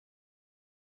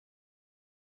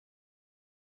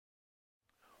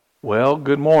Well,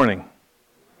 good morning.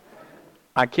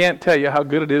 I can't tell you how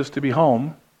good it is to be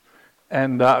home,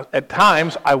 and at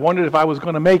times I wondered if I was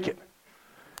going to make it.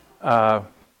 Uh,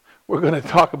 we're going to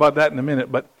talk about that in a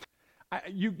minute, but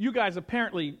you guys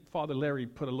apparently, Father Larry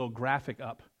put a little graphic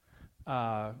up.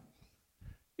 Uh,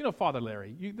 Father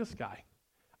Larry, this guy.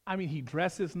 I mean, he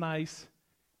dresses nice.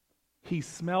 He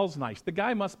smells nice. The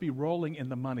guy must be rolling in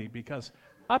the money because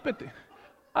up at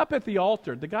the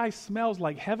altar, the guy smells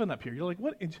like heaven up here. You're like,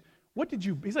 what did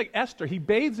you? He's like Esther. He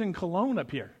bathes in cologne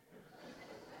up here.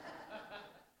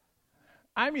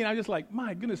 I mean, I'm just like,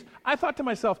 my goodness. I thought to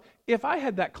myself, if I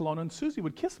had that cologne, and Susie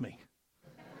would kiss me.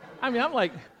 I mean, I'm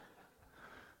like,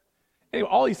 anyway,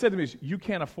 all he said to me is, you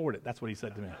can't afford it. That's what he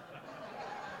said to me.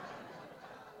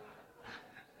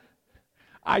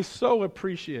 I so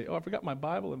appreciate, I forgot my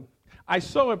Bible. I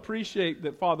so appreciate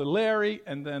that Father Larry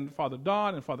and then Father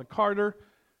Don and Father Carter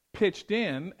pitched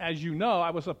in. As you know, I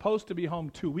was supposed to be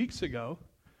home 2 weeks ago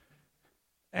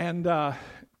and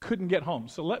couldn't get home.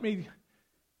 So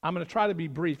I'm going to try to be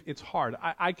brief. It's hard.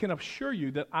 I can assure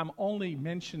you that I'm only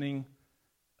mentioning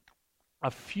a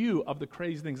few of the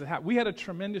crazy things that happened. We had a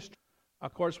tremendous,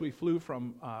 of course, we flew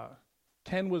from,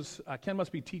 Ken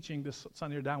must be teaching this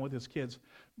Sunday down with his kids,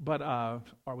 but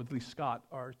or with at least Scott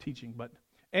are teaching. But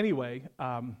anyway,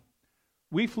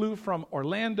 we flew from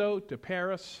Orlando to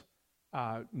Paris.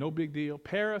 No big deal.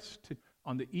 Paris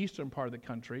on the eastern part of the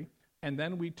country, and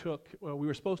then we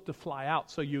were supposed to fly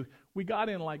out. So we got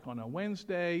in like on a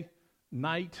Wednesday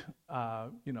night,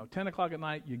 10 o'clock at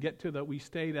night. You get we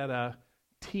stayed at a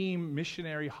team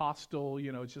missionary hostel.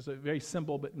 It's just a very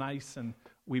simple but nice, and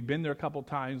we've been there a couple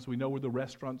times. We know where the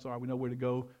restaurants are. We know where to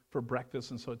go for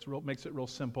breakfast, and so makes it real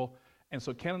simple. And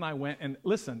so Ken and I went, and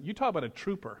listen, you talk about a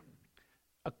trooper.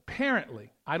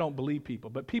 Apparently, I don't believe people,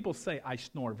 but people say I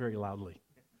snore very loudly.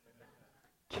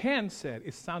 Ken said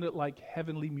it sounded like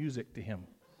heavenly music to him.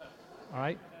 All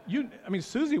right?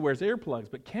 Susie wears earplugs,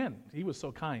 but Ken, he was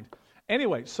so kind.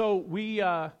 Anyway, so we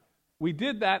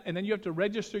did that, and then you have to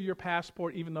register your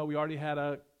passport, even though we already had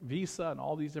a visa and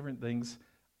all these different things.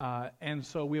 And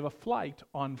so we have a flight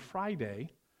on Friday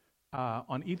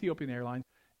on Ethiopian Airlines,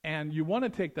 and you want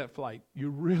to take that flight. You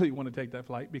really want to take that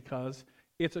flight because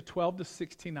it's a 12 to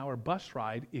 16-hour bus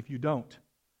ride if you don't.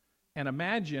 And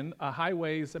imagine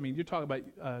highways, you're talking about,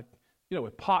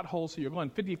 with potholes, so you're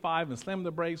going 55 and slamming the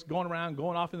brakes, going around,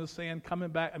 going off in the sand, coming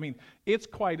back. It's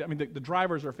quite, the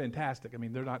drivers are fantastic.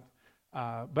 They're not,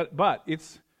 but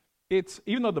it's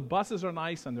even though the buses are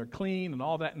nice and they're clean and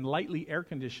all that and lightly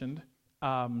air-conditioned,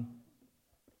 they're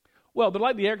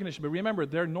lightly air-conditioned, but remember,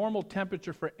 their normal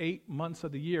temperature for 8 months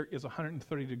of the year is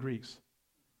 130 degrees.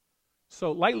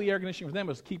 So lightly air conditioning for them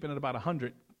is keeping it about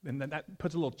 100, and then that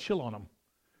puts a little chill on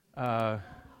them.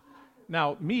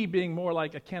 Now, me being more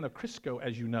like a can of Crisco,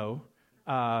 as you know,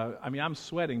 I'm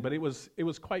sweating, but it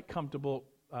was quite comfortable,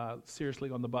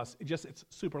 seriously, on the bus. It's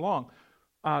super long.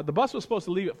 The bus was supposed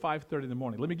to leave at 5:30 in the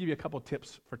morning. Let me give you a couple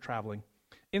tips for traveling.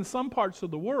 In some parts of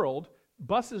the world,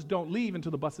 buses don't leave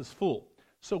until the bus is full.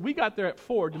 So we got there at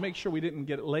 4 to make sure we didn't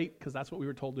get late, because that's what we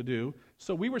were told to do.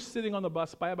 So we were sitting on the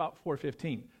bus by about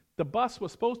 4:15. The bus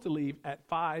was supposed to leave at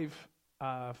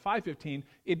 5:15.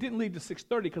 It didn't leave to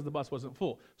 6:30 because the bus wasn't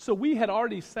full. So we had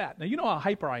already sat. Now, you know how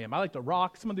hyper I am. I like to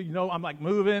rock. Some of you know I'm like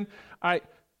moving. All right.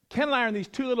 Ken and I are in these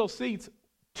two little seats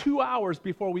 2 hours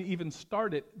before we even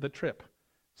started the trip.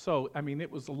 So,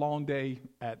 it was a long day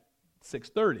at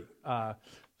 6:30.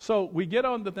 So we get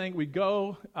on the thing. We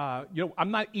go. I'm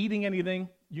not eating anything.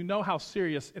 You know how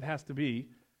serious it has to be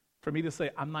for me to say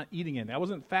I'm not eating anything. I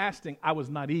wasn't fasting. I was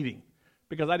not eating,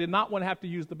 because I did not want to have to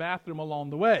use the bathroom along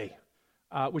the way,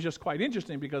 which is quite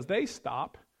interesting because they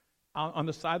stop on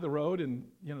the side of the road, and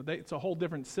it's a whole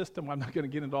different system. I'm not going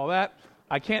to get into all that.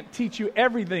 I can't teach you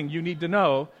everything you need to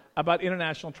know about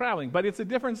international traveling, but it's a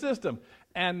different system.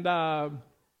 And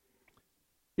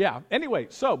anyway,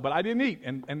 but I didn't eat,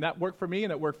 and that worked for me,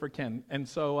 and it worked for Ken. And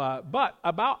so, but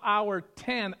about hour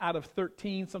 10 out of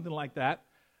 13, something like that,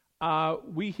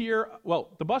 we hear,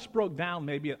 the bus broke down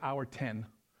maybe at hour 10.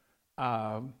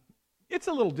 It's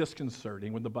a little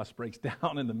disconcerting when the bus breaks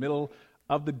down in the middle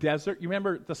of the desert. You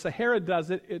remember, the Sahara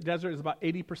desert is about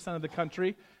 80% of the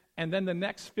country, and then the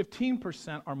next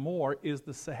 15% or more is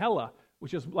the Sahela,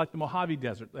 which is like the Mojave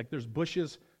Desert. Like there's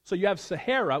bushes. So you have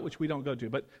Sahara, which we don't go to,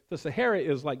 but the Sahara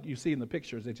is like you see in the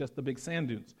pictures. It's just the big sand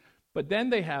dunes. But then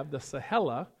they have the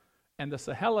Sahela, and the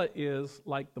Sahela is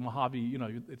like the Mojave.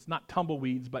 It's not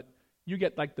tumbleweeds, but you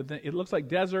get like it looks like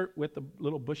desert with the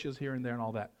little bushes here and there and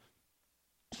all that.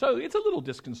 So it's a little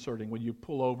disconcerting when you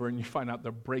pull over and you find out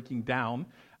they're breaking down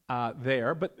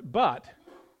there. But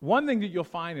one thing that you'll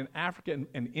find in Africa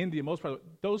and India, most part,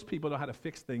 those people know how to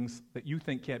fix things that you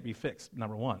think can't be fixed,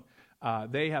 number one.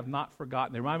 They have not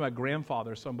forgotten. They remind me of my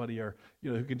grandfather, somebody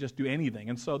who can just do anything.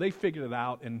 And so they figured it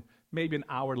out, and maybe an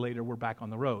hour later, we're back on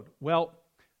the road. Well,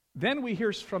 then we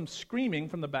hear some screaming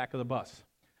from the back of the bus.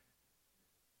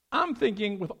 I'm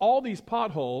thinking, with all these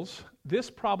potholes, this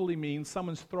probably means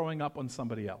someone's throwing up on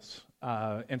somebody else.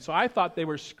 And so I thought they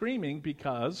were screaming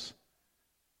because,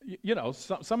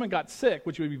 someone got sick,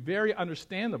 which would be very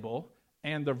understandable,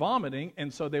 and they're vomiting,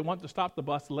 and so they want to stop the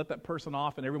bus to let that person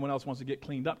off, and everyone else wants to get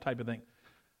cleaned up type of thing.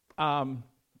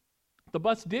 The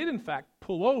bus did, in fact,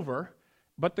 pull over,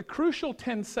 but the crucial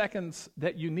 10 seconds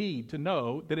that you need to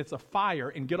know that it's a fire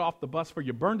and get off the bus before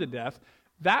you burn to death,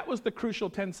 that was the crucial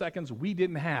 10 seconds we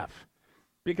didn't have,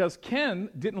 because Ken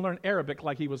didn't learn Arabic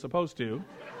like he was supposed to.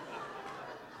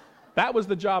 That was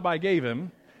the job I gave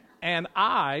him, and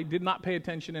I did not pay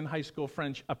attention in high school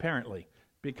French, apparently,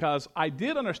 because I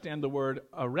did understand the word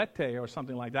arrêté or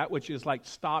something like that, which is like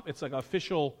stop. It's like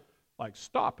official, like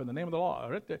stop in the name of the law.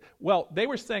 Arrêté. Well, they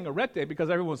were saying arrêté because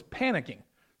everyone was panicking.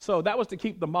 So that was to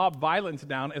keep the mob violence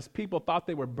down, as people thought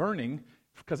they were burning,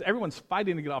 because everyone's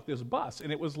fighting to get off this bus.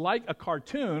 And it was like a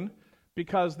cartoon,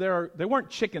 because there weren't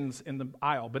chickens in the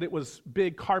aisle, but it was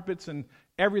big carpets and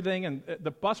everything, and the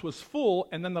bus was full.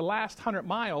 And then the last 100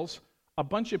 miles, a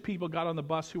bunch of people got on the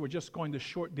bus who were just going the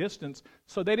short distance,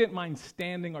 so they didn't mind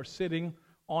standing or sitting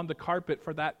on the carpet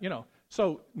for that,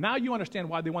 So now you understand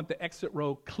why they want the exit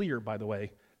row clear, by the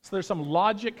way. So there's some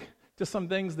logic to some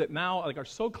things that now are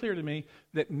so clear to me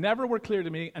that never were clear to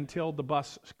me until the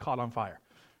bus caught on fire.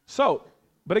 So,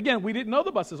 but again, we didn't know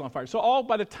the bus is on fire. So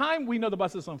by the time we know the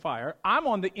bus is on fire, I'm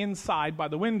on the inside by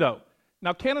the window.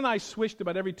 Now, Ken and I switched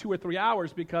about every 2 or 3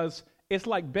 hours, because it's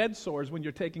like bed sores when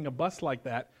you're taking a bus like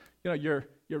that. You're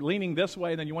leaning this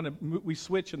way, and then we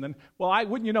switch, and then,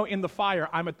 wouldn't you know, in the fire,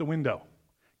 I'm at the window.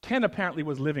 Ken apparently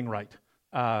was living right.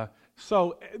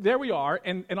 So there we are,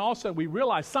 and also we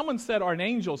realized, someone said, or an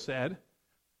angel said,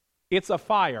 it's a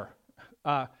fire.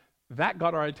 That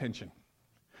got our attention.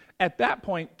 At that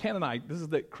point, Ken and I, this is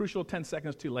the crucial 10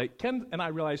 seconds too late, Ken and I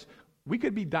realized we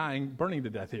could be burning to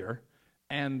death here.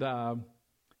 And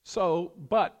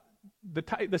but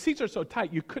the seats are so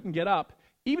tight, you couldn't get up.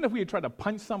 Even if we had tried to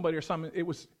punch somebody or something,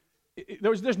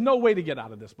 there's no way to get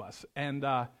out of this bus. And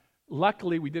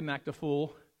luckily, we didn't act a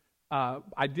fool.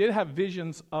 I did have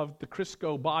visions of the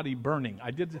Crisco body burning.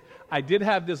 I did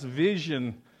have this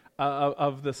vision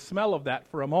of the smell of that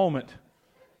for a moment.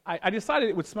 I decided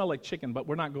it would smell like chicken, but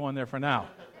we're not going there for now.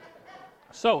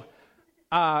 So,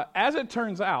 as it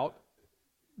turns out,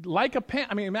 like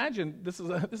imagine this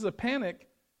is a panic.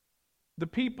 The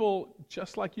people,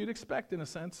 just like you'd expect in a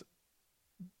sense,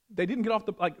 they didn't get off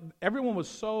everyone was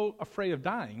so afraid of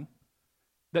dying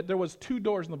that there was 2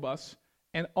 doors in the bus,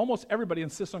 and almost everybody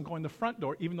insists on going the front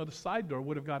door, even though the side door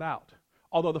would have got out.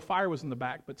 Although the fire was in the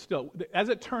back, but still, as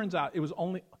it turns out, it was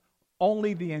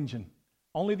only the engine.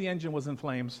 Only the engine was in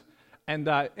flames, and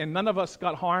none of us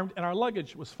got harmed, and our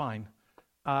luggage was fine.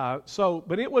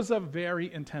 But it was a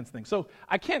very intense thing. So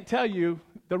I can't tell you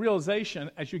the realization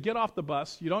as you get off the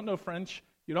bus. You don't know French,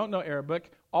 you don't know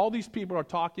Arabic. All these people are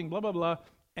talking, blah blah blah,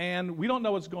 and we don't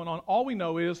know what's going on. All we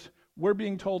know is we're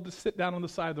being told to sit down on the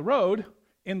side of the road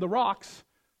in the rocks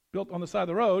built on the side of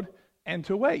the road and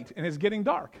to wait. And it's getting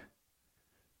dark.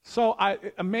 So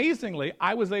amazingly,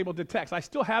 I was able to text. I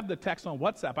still have the text on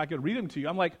WhatsApp. I could read them to you.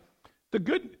 I'm like,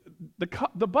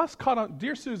 the bus caught on,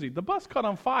 dear Susie, the bus caught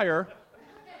on fire.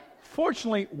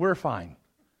 Fortunately, we're fine.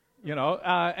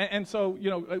 So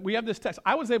we have this text.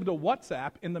 I was able to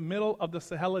WhatsApp in the middle of the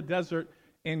Sahela Desert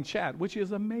in Chad, which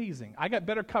is amazing. I got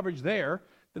better coverage there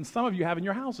than some of you have in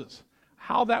your houses.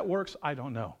 How that works, I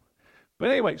don't know. But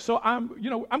anyway, so I'm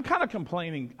kind of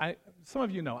complaining. Some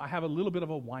of you know I have a little bit of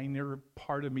a whiner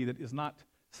part of me that is not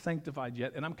sanctified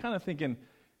yet, and I'm kind of thinking,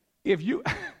 if you,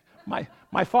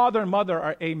 my father and mother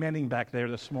are amening back there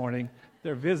this morning.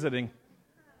 They're visiting.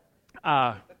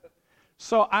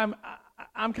 So I'm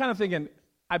kind of thinking,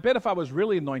 I bet if I was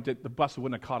really anointed, the bus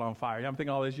wouldn't have caught on fire. I'm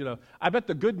thinking all this, I bet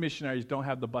the good missionaries don't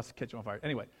have the bus catch on fire.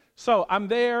 Anyway, so I'm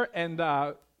there, and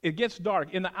it gets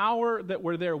dark. In the hour that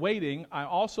we're there waiting, I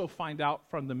also find out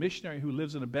from the missionary who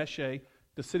lives in Abeshe,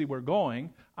 the city we're going,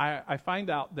 I find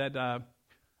out that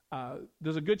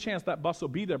there's a good chance that bus will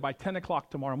be there by 10 o'clock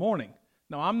tomorrow morning.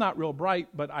 Now, I'm not real bright,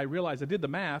 but I realize I did the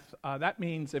math. That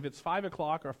means if it's 5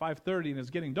 o'clock or 5:30 and it's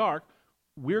getting dark,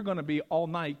 we're going to be all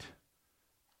night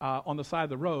on the side of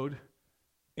the road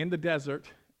in the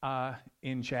desert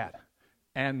in Chad.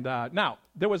 And now,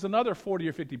 there was another 40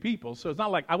 or 50 people, so it's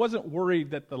not like I wasn't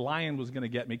worried that the lion was going to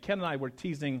get me. Ken and I were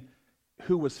teasing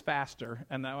who was faster,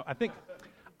 and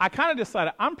I I kind of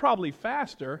decided I'm probably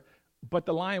faster, but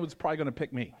the lion was probably going to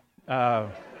pick me.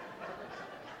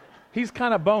 He's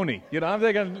kind of bony, I'm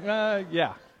thinking,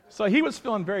 yeah. So he was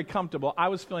feeling very comfortable. I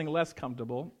was feeling less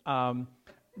comfortable.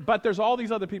 But there's all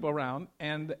these other people around,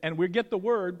 and we get the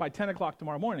word by 10 o'clock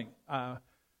tomorrow morning.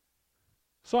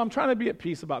 So I'm trying to be at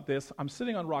peace about this. I'm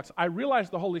sitting on rocks. I realized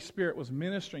the Holy Spirit was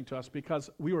ministering to us because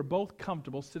we were both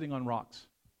comfortable sitting on rocks.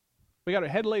 We got our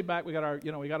head laid back. We got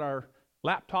our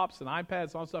laptops and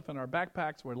iPads, all stuff in our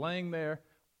backpacks. We're laying there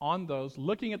on those,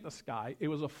 looking at the sky. It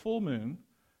was a full moon,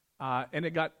 and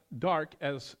it got dark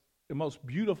as the most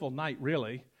beautiful night,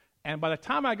 really. And by the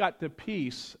time I got to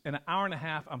peace, in an hour and a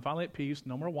half, I'm finally at peace.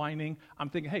 No more whining. I'm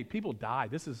thinking, hey, people die.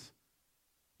 This is,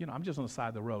 I'm just on the side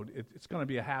of the road. It's going to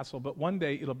be a hassle, but one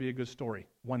day it'll be a good story.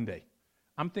 One day.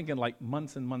 I'm thinking like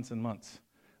months and months and months.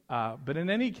 But in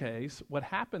any case, what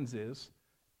happens is,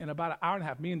 in about an hour and a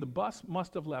half, meaning the bus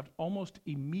must have left almost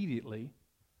immediately,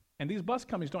 and these bus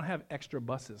companies don't have extra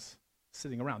buses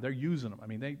sitting around. They're using them. I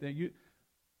mean,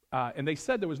 and they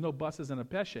said there was no buses in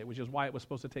Apeche, which is why it was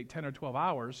supposed to take 10 or 12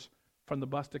 hours from the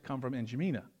bus to come from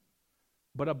N'Djamena.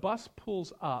 But a bus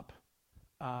pulls up.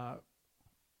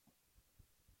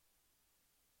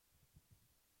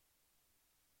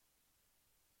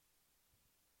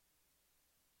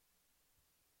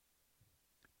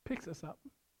 Picks us up.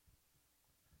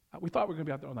 We thought we were going to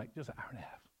be out there all night, just an hour and a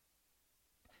half.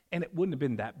 And it wouldn't have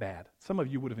been that bad. Some of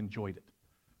you would have enjoyed it,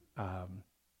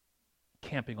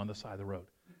 camping on the side of the road.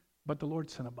 But the Lord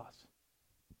sent a bus.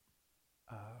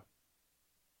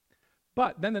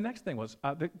 But then the next thing was,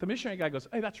 the missionary guy goes,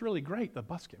 hey, that's really great, the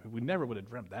bus came. We never would have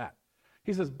dreamt that.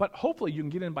 He says, but hopefully you can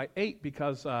get in by 8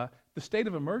 because the state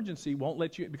of emergency won't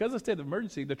let you, because of the state of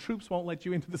emergency, the troops won't let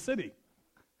you into the city.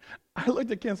 I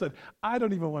looked at Ken and said, I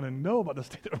don't even want to know about the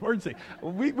state of emergency.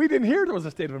 We didn't hear there was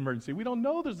a state of emergency. We don't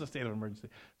know there's a state of emergency.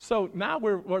 So now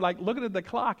we're like looking at the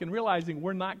clock and realizing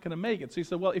we're not going to make it. So he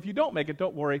said, well, if you don't make it,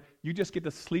 don't worry. You just get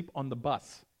to sleep on the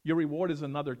bus. Your reward is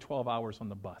another 12 hours on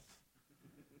the bus.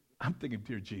 I'm thinking,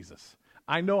 dear Jesus,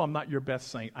 I know I'm not your best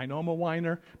saint. I know I'm a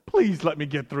whiner. Please let me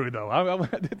get through, though.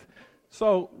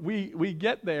 So we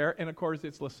get there, and of course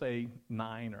it's, let's say,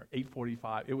 9 or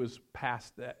 8:45. It was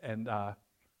past that, and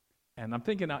I'm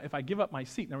thinking, now, if I give up my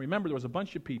seat, now remember, there was a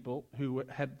bunch of people who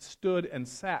had stood and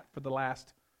sat for the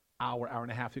last hour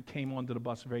and a half who came onto the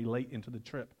bus very late into the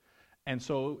trip. And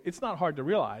so it's not hard to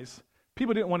realize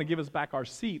people didn't want to give us back our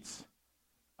seats,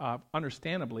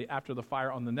 understandably, after the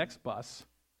fire on the next bus.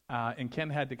 And Ken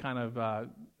had to kind of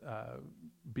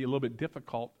be a little bit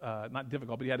difficult, not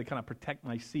difficult, but he had to kind of protect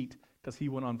my seat because he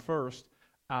went on first.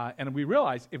 And we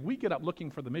realized if we get up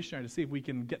looking for the missionary to see if we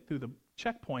can get through the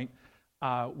checkpoint,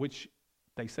 which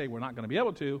they say we're not going to be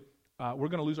able to, we're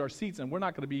going to lose our seats and we're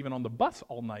not going to be even on the bus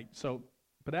all night. So,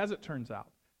 but as it turns out,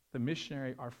 the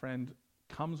missionary, our friend,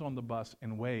 comes on the bus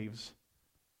and waves,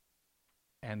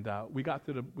 and we got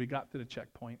to the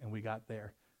checkpoint and we got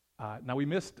there. Now we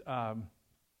missed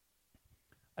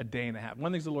a day and a half. One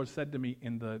of the things the Lord said to me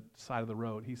in the side of the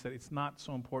road, he said, it's not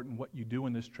so important what you do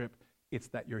in this trip, it's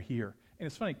that you're here. And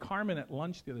it's funny, Carmen at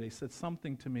lunch the other day said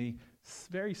something to me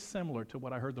very similar to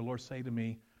what I heard the Lord say to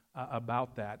me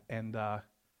about that. And,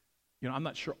 I'm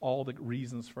not sure all the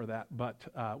reasons for that, but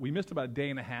we missed about a day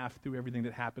and a half through everything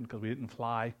that happened because we didn't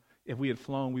fly. If we had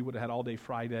flown, we would have had all day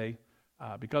Friday.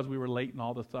 Because we were late and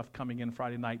all the stuff coming in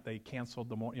Friday night, they canceled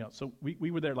the morning. So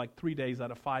we were there like 3 days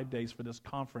out of 5 days for this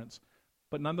conference.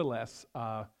 But nonetheless,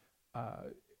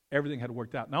 everything had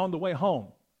worked out. Now on the way home,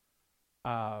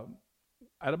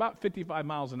 at about 55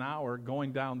 miles an hour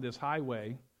going down this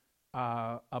highway,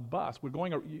 a bus, we're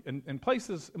going in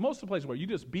places, most of the places where you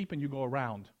just beep and you go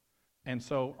around. And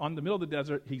so on the middle of the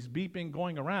desert, he's beeping,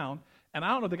 going around, and I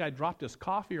don't know if the guy dropped his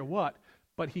coffee or what,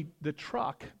 but the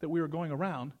truck that we were going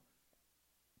around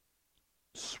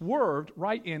swerved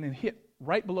right in and hit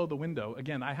right below the window.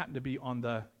 Again, I happen to be on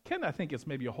Ken, I think, is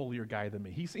maybe a holier guy than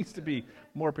me. He seems to be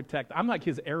more protected. I'm like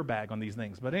his airbag on these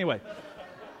things. But anyway,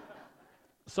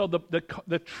 so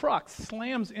the truck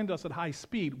slams into us at high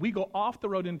speed. We go off the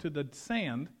road into the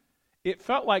sand. It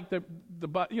felt like the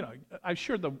bus, I'm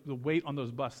sure the weight on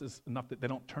those buses is enough that they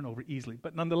don't turn over easily.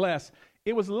 But nonetheless,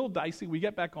 it was a little dicey. We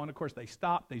get back on. Of course, they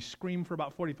stop. They scream for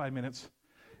about 45 minutes.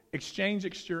 Exchange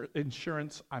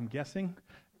insurance, I'm guessing.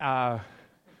 And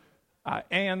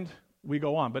we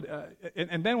go on. But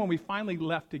and then when we finally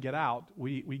left to get out,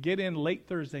 we get in late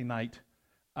Thursday night.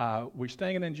 We're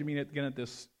staying in N'Djamena again at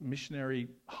this missionary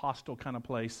hostel kind of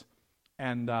place.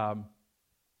 And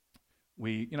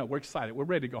we're excited. We're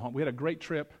ready to go home. We had a great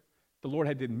trip. The Lord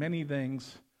had did many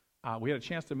things. We had a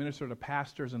chance to minister to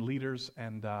pastors and leaders.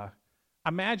 And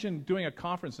imagine doing a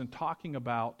conference and talking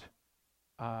about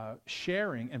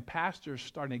sharing, and pastors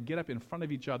starting to get up in front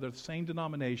of each other, same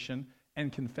denomination,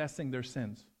 and confessing their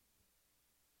sins.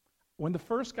 When the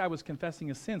first guy was confessing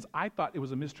his sins, I thought it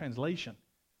was a mistranslation.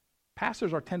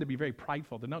 Pastors tend to be very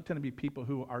prideful. They don't tend to be people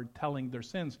who are telling their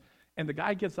sins. And the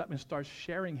guy gets up and starts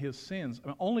sharing his sins. I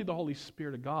mean, only the Holy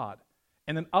Spirit of God.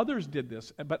 And then others did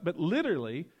this. But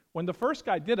literally, when the first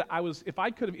guy did it, if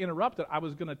I could have interrupted, I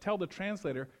was going to tell the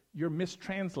translator, you're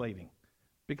mistranslating.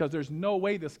 Because there's no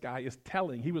way this guy is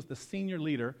telling. He was the senior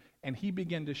leader, and he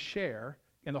began to share,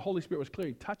 and the Holy Spirit was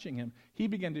clearly touching him. He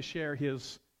began to share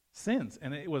his sins,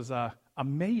 and it was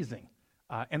amazing.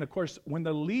 And of course, when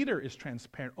the leader is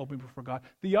transparent, open before God,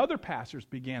 the other pastors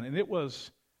began, and it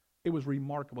was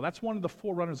remarkable. That's one of the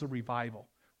forerunners of revival.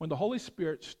 When the Holy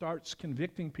Spirit starts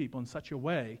convicting people in such a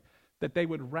way that they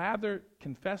would rather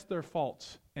confess their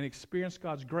faults and experience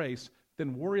God's grace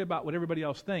than worry about what everybody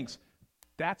else thinks,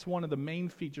 that's one of the main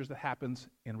features that happens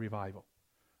in revival.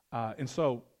 And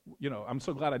so, I'm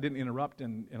so glad I didn't interrupt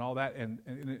and all that, and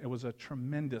it was a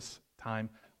tremendous time.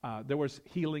 There was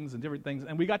healings and different things,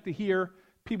 and we got to hear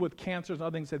people with cancers and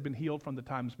other things had been healed from the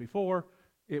times before.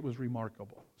 It was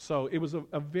remarkable. So it was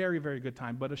a very, very good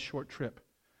time, but a short trip.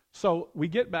 So we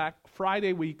get back.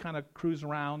 Friday, we kind of cruise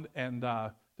around, and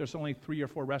there's only 3 or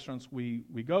 4 restaurants we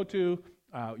go to.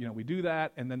 We do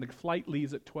that, and then the flight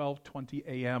leaves at 12:20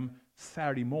 a.m.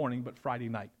 Saturday morning, but Friday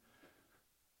night.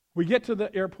 We get to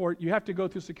the airport. You have to go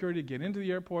through security to get into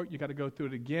the airport. You got to go through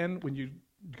it again when you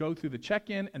go through the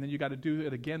check-in, and then you got to do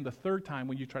it again the third time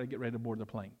when you try to get ready to board the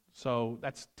plane. So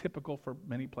that's typical for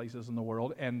many places in the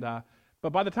world. And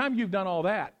but by the time you've done all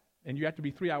that, and you have to be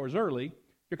 3 hours early,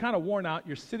 you're kind of worn out.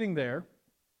 You're sitting there,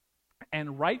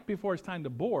 and right before it's time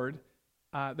to board,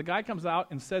 the guy comes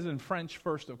out and says in French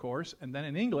first, of course, and then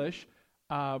in English,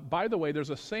 by the way,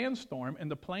 there's a sandstorm, and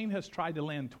the plane has tried to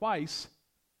land twice,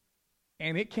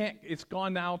 and it's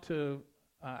gone now to,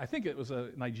 I think it was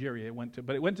Nigeria it went to,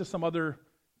 but it went to some other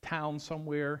town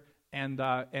somewhere, and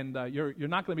you're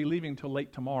not going to be leaving until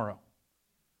late tomorrow.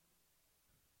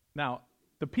 Now,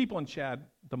 the people in Chad,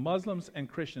 the Muslims and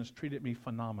Christians treated me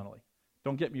phenomenally.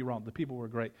 Don't get me wrong, the people were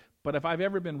great. But if I've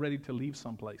ever been ready to leave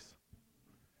someplace,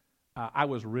 I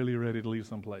was really ready to leave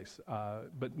someplace.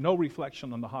 But no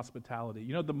reflection on the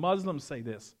hospitality. The Muslims say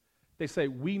this. They say,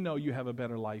 we know you have a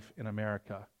better life in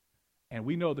America. And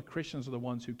we know the Christians are the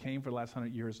ones who came for the last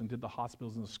 100 years and did the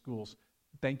hospitals and the schools.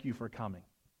 Thank you for coming.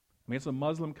 I mean, it's a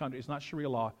Muslim country. It's not Sharia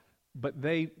law. But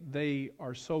they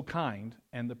are so kind,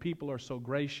 and the people are so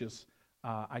gracious,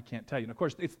 I can't tell you. And of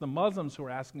course, it's the Muslims who are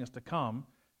asking us to come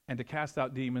and to cast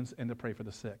out demons and to pray for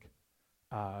the sick.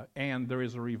 And there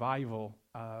is a revival.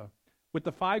 With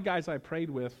the 5 guys I prayed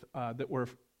with that were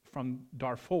from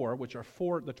Darfur, which are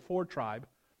the 4 tribe,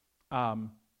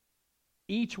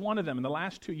 each one of them in the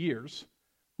last 2 years,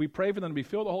 we prayed for them to be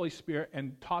filled with the Holy Spirit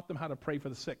and taught them how to pray for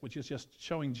the sick, which is just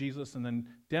showing Jesus and then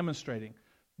demonstrating.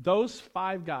 Those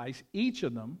 5 guys, each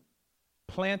of them,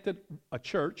 planted a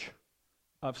church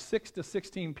of 6 to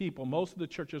 16 people. Most of the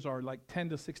churches are like 10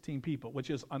 to 16 people,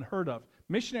 which is unheard of.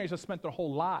 Missionaries have spent their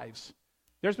whole lives.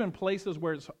 There's been places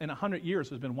where in 100 years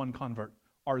there's been 1 convert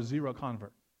or 0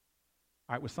 convert,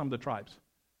 all right, with some of the tribes.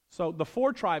 So the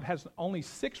 4 tribe has only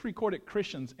 6 recorded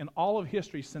Christians in all of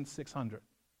history since 600.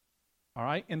 All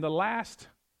right, in the last,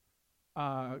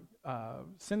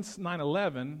 since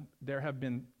 9/11, there have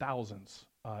been thousands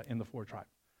in the 4 tribe.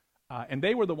 And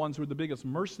they were the ones who were the biggest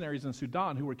mercenaries in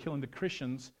Sudan who were killing the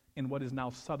Christians in what is now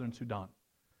southern Sudan.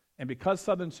 And because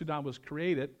southern Sudan was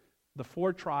created, the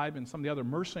 4 tribe and some of the other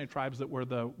mercenary tribes that were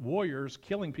the warriors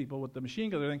killing people with the machine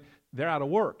gun and everything, they're out of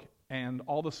work. And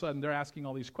all of a sudden, they're asking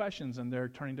all these questions, and they're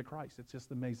turning to Christ. It's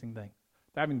just an amazing thing.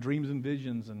 They're having dreams and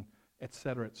visions, and et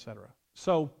cetera, et cetera.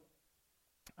 So,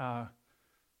 in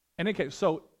any case,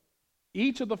 so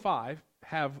each of the 5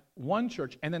 have 1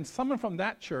 church, and then someone from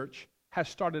that church has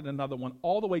started another one,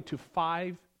 all the way to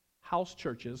 5 house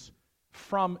churches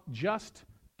from just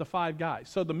the 5 guys.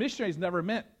 So the missionaries never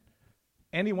met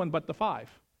anyone but the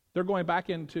 5. They're going back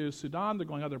into Sudan. They're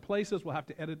going other places. We'll have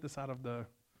to edit this out of the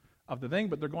thing,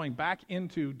 but they're going back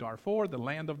into Darfur, the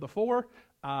land of the 4.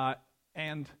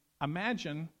 And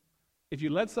imagine if you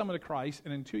led someone to Christ,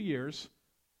 and in 2 years,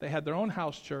 they had their own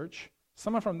house church.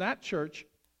 Someone from that church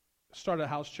started a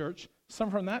house church.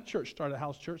 Someone from that church started a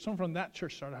house church. Someone from that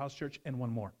church started a house church, and 1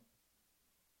 more.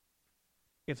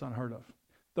 It's unheard of.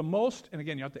 The most, and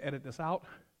again, you have to edit this out,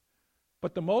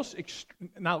 but the most,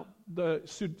 now the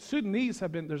Sudanese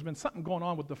there's been something going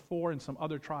on with the 4 and some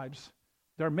other tribes.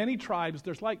 There are many tribes,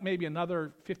 there's like maybe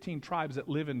another 15 tribes that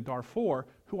live in Darfur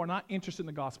who are not interested in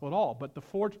the gospel at all, but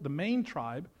the main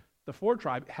tribe, the 4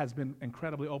 tribe, has been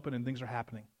incredibly open and things are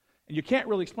happening. And you can't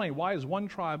really explain why is one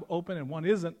tribe open and one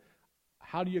isn't.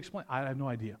 How do you explain? I have no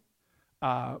idea.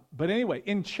 But anyway,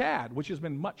 in Chad, which has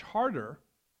been much harder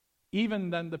even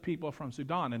than the people from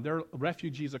Sudan, and there are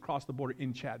refugees across the border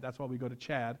in Chad. That's why we go to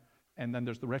Chad, and then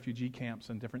there's the refugee camps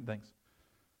and different things.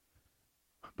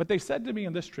 But they said to me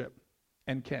on this trip,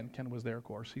 and Ken was there, of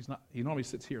course. He normally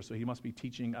sits here, so he must be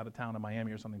teaching out of town in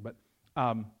Miami or something. But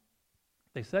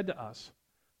they said to us,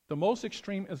 the most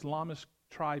extreme Islamist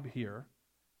tribe here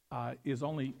is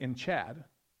only in Chad,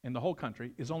 in the whole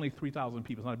country, is only 3,000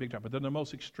 people. It's not a big tribe, but they're the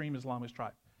most extreme Islamist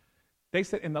tribe. They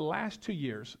said in the last 2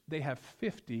 years, they have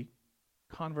 50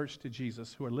 converts to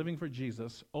Jesus who are living for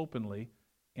Jesus openly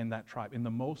in that tribe, in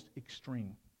the most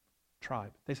extreme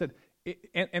tribe. They said,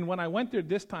 and when I went there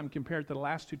this time compared to the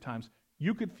last 2 times,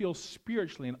 you could feel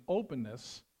spiritually an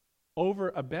openness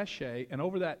over Abeshe and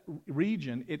over that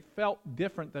region. It felt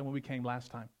different than when we came last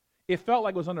time. It felt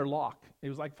like it was under lock.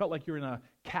 Felt like you're in a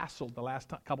castle the last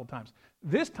couple times.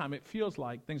 This time it feels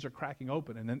like things are cracking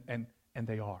open, and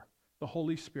they are. The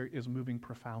Holy Spirit is moving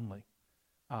profoundly.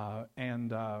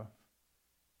 And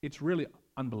it's really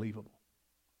unbelievable.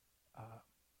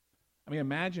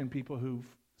 Imagine people who've,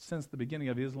 since the beginning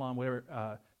of Islam,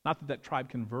 not that tribe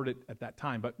converted at that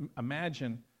time, but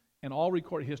imagine in all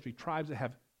recorded history, tribes that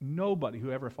have nobody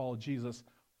who ever followed Jesus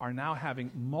are now having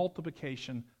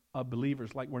multiplication of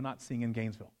believers like we're not seeing in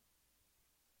Gainesville.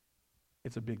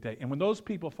 It's a big day. And when those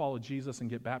people follow Jesus and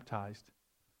get baptized,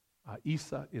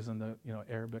 Isa is in the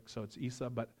Arabic, so it's Isa,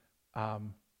 but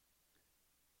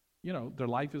their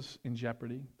life is in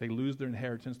jeopardy. They lose their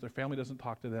inheritance. Their family doesn't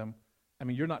talk to them.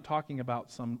 You're not talking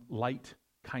about some light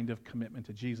kind of commitment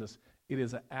to Jesus. It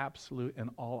is an absolute and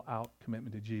all-out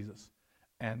commitment to Jesus.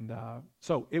 And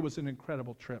so it was an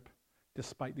incredible trip,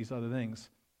 despite these other things.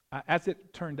 As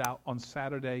it turned out, on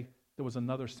Saturday, there was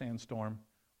another sandstorm.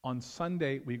 On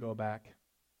Sunday, we go back,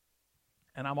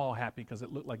 and I'm all happy because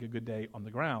it looked like a good day on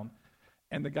the ground.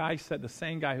 And the guy said, the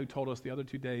same guy who told us the other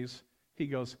 2 days, he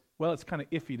goes, well, it's kind of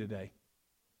iffy today.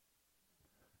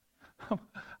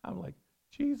 I'm like,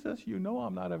 Jesus,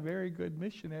 I'm not a very good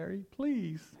missionary.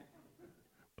 Please.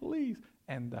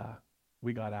 And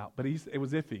we got out. But it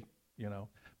was iffy,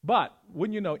 But,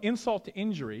 wouldn't you know, insult to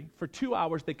injury, for 2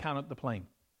 hours they counted the plane.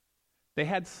 They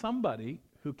had somebody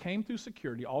who came through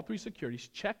security, all 3 securities,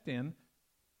 checked in,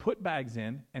 put bags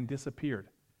in, and disappeared.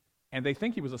 And they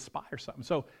think he was a spy or something.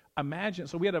 So imagine,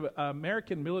 we had an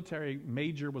American military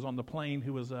major was on the plane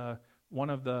who was one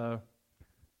of the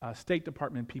State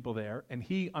Department people there, and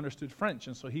he understood French.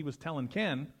 And so he was telling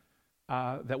Ken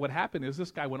that what happened is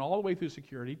this guy went all the way through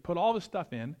security, put all the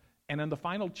stuff in, and then the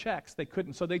final checks, they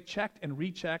couldn't. So they checked and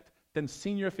rechecked. Then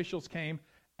senior officials came.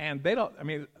 And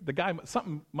the guy,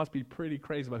 something must be pretty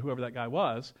crazy about whoever that guy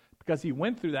was, because he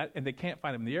went through that and they can't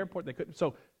find him in the airport. They couldn't.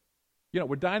 So,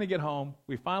 we're dying to get home.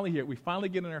 We finally get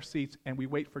in our seats, and we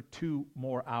wait for 2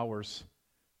 more hours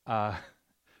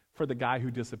for the guy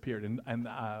who disappeared. And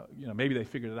maybe they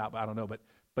figured it out, but I don't know.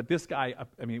 But this guy,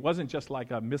 it wasn't just like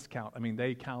a miscount.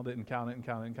 They counted and counted and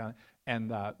counted and counted,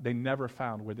 and they never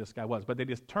found where this guy was. But they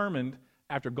determined,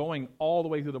 after going all the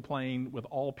way through the plane with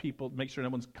all people, make sure no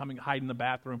one's coming, hide in the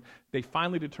bathroom, they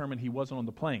finally determined he wasn't on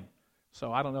the plane.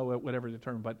 So I don't know whatever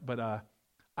determined, but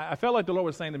I felt like the Lord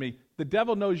was saying to me, the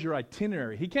devil knows your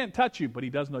itinerary. He can't touch you, but he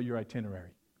does know your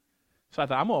itinerary. So I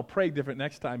thought, I'm going to pray different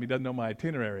next time he doesn't know my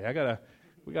itinerary.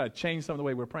 We got to change some of the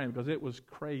way we're praying, because it was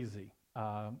crazy.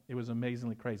 It was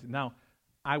amazingly crazy. Now,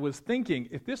 I was thinking,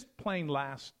 if this plane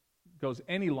goes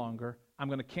any longer, I'm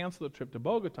going to cancel the trip to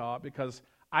Bogota, because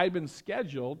I'd been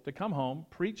scheduled to come home,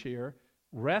 preach here,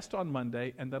 rest on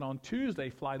Monday, and then on Tuesday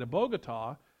fly to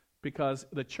Bogota, because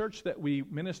the church that we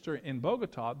minister in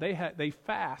Bogota, they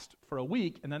fast for a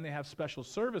week, and then they have special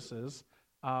services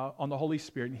on the Holy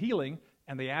Spirit and healing,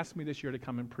 and they asked me this year to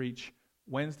come and preach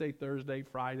Wednesday, Thursday,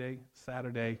 Friday,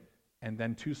 Saturday, and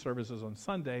then 2 services on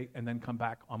Sunday, and then come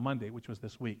back on Monday, which was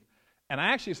this week. And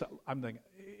I'm thinking,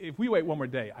 if we wait one more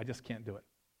day, I just can't do it.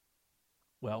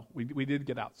 Well, we did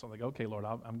get out, so I'm like, okay, Lord,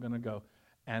 I'm going to go.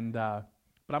 And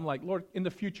but I'm like, Lord, in the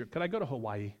future, could I go to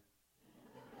Hawaii?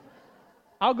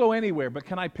 I'll go anywhere, but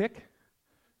can I pick?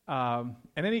 In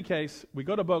any case, we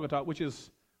go to Bogota, which is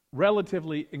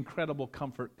relatively incredible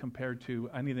comfort compared to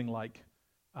anything like.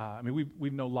 We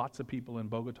know lots of people in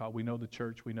Bogota. We know the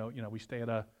church. We know, we stay at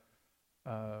a,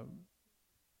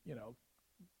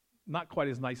 not quite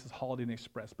as nice as Holiday Inn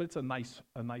Express, but it's a nice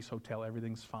hotel.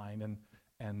 Everything's fine,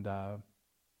 and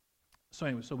so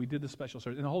anyway, so we did the special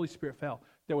service, and the Holy Spirit fell.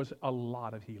 There was a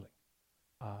lot of healing.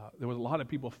 There was a lot of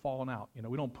people falling out.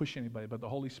 We don't push anybody, but the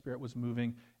Holy Spirit was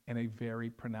moving in a very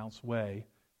pronounced way.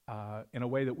 in a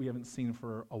way that we haven't seen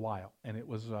for a while. And it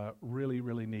was really,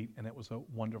 really neat, and it was a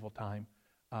wonderful time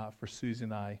for Susie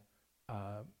and I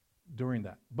during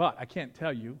that. But I can't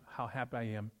tell you how happy I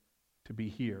am to be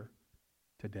here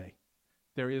today.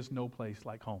 There is no place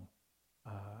like home.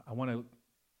 I want to...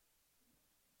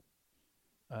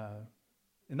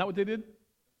 isn't that what they did?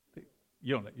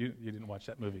 You didn't watch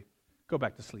that movie. Go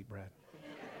back to sleep, Brad.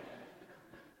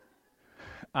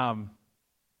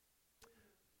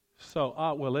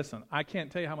 Well, listen, I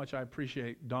can't tell you how much I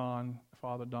appreciate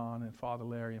Father Don, and Father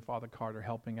Larry, and Father Carter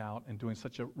helping out and doing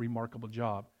such a remarkable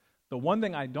job. The one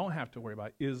thing I don't have to worry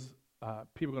about is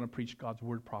people going to preach God's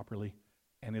word properly,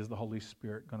 and is the Holy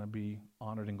Spirit going to be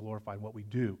honored and glorified in what we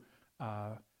do.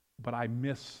 But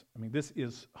this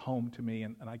is home to me,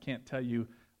 and I can't tell you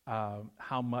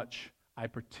how much I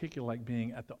particularly like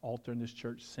being at the altar in this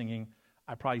church singing.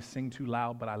 I probably sing too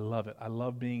loud, but I love it. I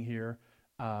love being here,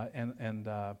 and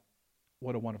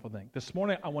what a wonderful thing. This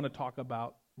morning I want to talk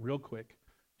about, real quick,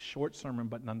 short sermon,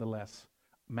 but nonetheless,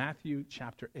 Matthew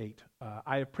chapter 8.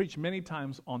 I have preached many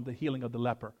times on the healing of the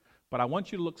leper, but I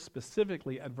want you to look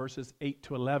specifically at verses 8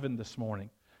 to 11 this morning.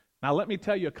 Now let me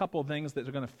tell you a couple of things that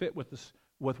are going to fit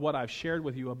with what I've shared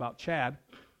with you about Chad.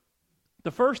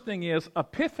 The first thing is,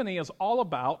 Epiphany is all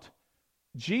about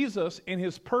Jesus in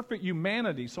his perfect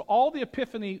humanity. So all the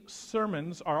Epiphany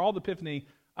sermons, or all the Epiphany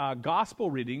gospel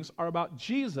readings, are about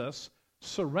Jesus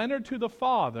surrendered to the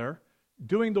Father,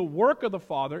 doing the work of the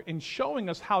Father, and showing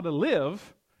us how to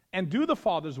live and do the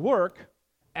Father's work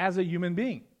as a human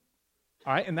being.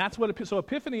 All right, and that's what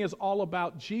Epiphany is all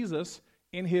about, Jesus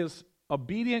in his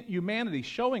obedient humanity,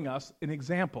 showing us an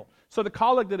example. So the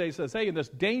collect today says, hey, in this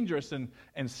dangerous and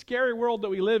scary world that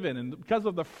we live in, and because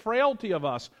of the frailty of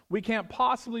us, we can't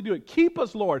possibly do it. Keep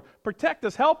us, Lord. Protect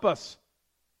us. Help us.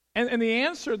 And the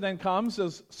answer then comes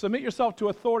as submit yourself to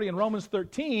authority in Romans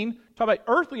 13, talk about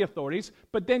earthly authorities,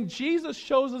 but then Jesus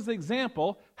shows us the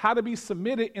example how to be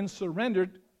submitted and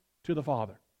surrendered to the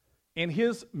Father in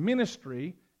his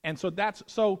ministry. And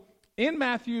so in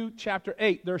Matthew chapter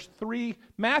 8, there's three.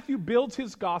 Matthew builds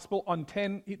his gospel on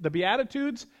the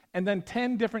Beatitudes and then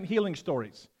 10 different healing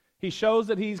stories. He shows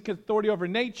that he's got authority over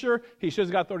nature. He shows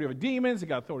he's got authority over demons. He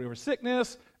got authority over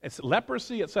sickness, it's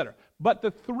leprosy, etc. But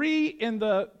the three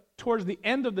towards the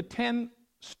end of the 10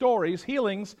 stories,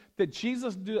 healings, that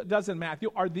Jesus does in Matthew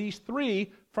are these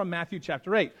three from Matthew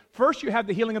chapter 8. First, you have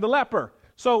the healing of the leper.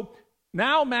 So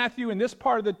now Matthew, in this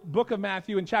part of the book of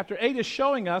Matthew in chapter 8, is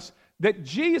showing us that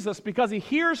Jesus, because he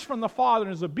hears from the Father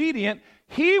and is obedient,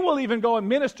 he will even go and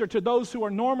minister to those who are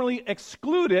normally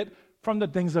excluded from the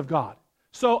things of God.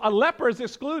 So a leper is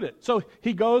excluded. So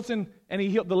he goes the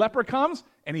leper comes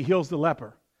and he heals the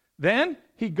leper. Then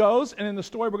he goes, and in the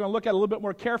story we're going to look at a little bit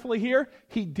more carefully here,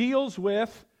 he deals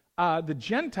with the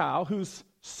Gentile whose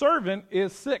servant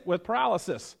is sick with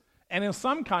paralysis and in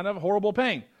some kind of horrible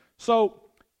pain. So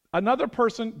another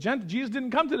person, Jesus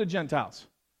didn't come to the Gentiles.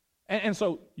 And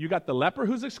so you got the leper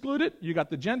who's excluded, you got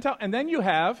the Gentile, and then you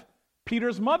have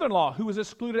Peter's mother-in-law who was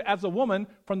excluded as a woman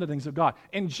from the things of God.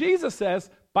 And Jesus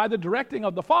says, by the directing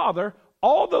of the Father,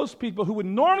 all those people who would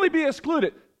normally be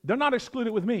excluded, they're not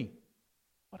excluded with me.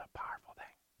 What a powerful thing.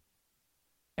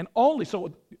 And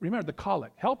so remember the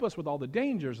collect. Help us with all the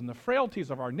dangers and the frailties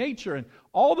of our nature and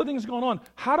all the things going on.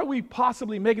 How do we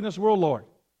possibly make in this world, Lord?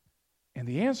 And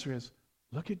the answer is,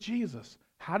 look at Jesus.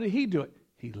 How did he do it?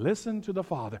 He listened to the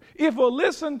Father. If we'll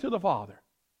listen to the Father,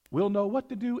 we'll know what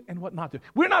to do and what not to do.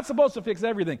 We're not supposed to fix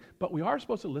everything, but we are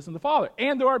supposed to listen to the Father.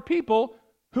 And there are people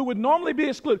who would normally be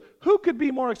excluded. Who could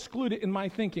be more excluded in my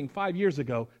thinking 5 years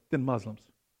ago than Muslims?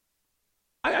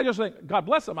 I just think, God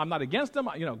bless them. I'm not against them.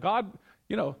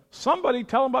 Somebody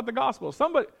tell them about the gospel.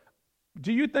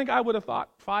 Do you think I would have thought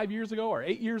 5 years ago or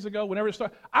 8 years ago, whenever it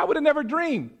started, I would have never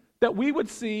dreamed that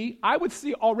I would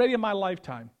see already in my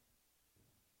lifetime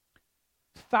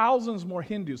thousands more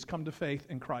Hindus come to faith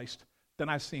in Christ than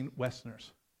I've seen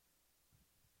Westerners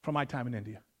from my time in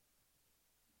India.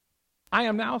 I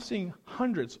am now seeing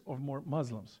hundreds of more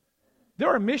Muslims. There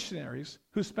are missionaries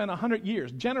who spent 100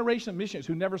 years, generation of missionaries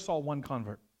who never saw one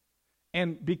convert.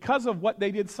 And because of what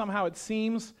they did, somehow it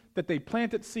seems that they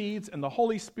planted seeds and the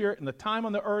Holy Spirit and the time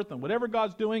on the earth and whatever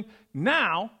God's doing,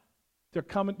 now they're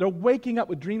waking up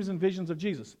with dreams and visions of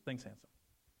Jesus. Thanks, handsome.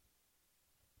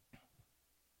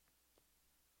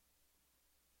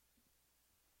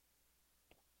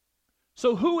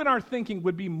 So who in our thinking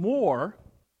would be more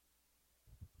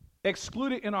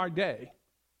excluded in our day,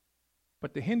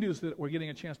 but the Hindus that we're getting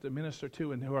a chance to minister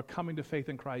to and who are coming to faith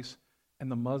in Christ,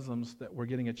 and the Muslims that we're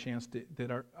getting a chance to, that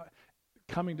are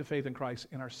coming to faith in Christ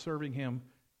and are serving him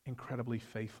incredibly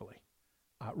faithfully.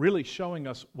 really showing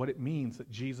us what it means that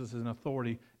Jesus is an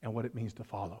authority and what it means to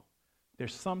follow.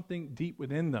 There's something deep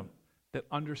within them that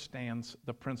understands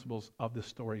the principles of the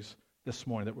stories this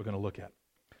morning that we're going to look at.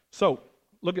 So,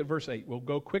 look at verse 8. We'll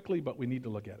go quickly, but we need to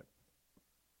look at it.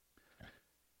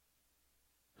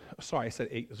 Sorry, I said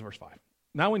 8 is verse 5.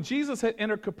 Now, when Jesus had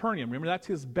entered Capernaum, remember that's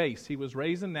his base. He was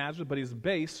raised in Nazareth, but his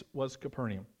base was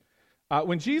Capernaum.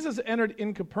 When Jesus entered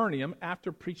in Capernaum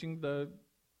after preaching the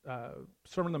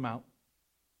Sermon on the Mount,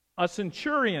 a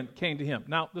centurion came to him.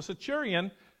 Now, the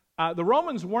centurion, the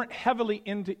Romans weren't heavily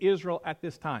into Israel at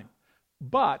this time,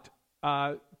 but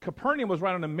Capernaum was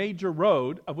right on a major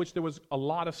road of which there was a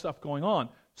lot of stuff going on.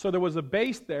 So there was a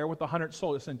base there with 100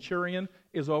 soldiers. A centurion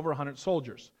is over 100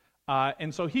 soldiers.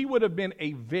 And so he would have been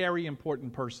a very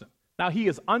important person. Now, he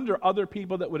is under other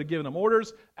people that would have given him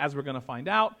orders, as we're going to find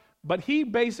out, but he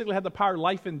basically had the power of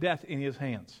life and death in his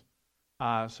hands.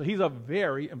 So he's a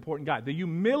very important guy. The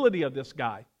humility of this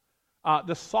guy,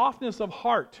 the softness of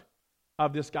heart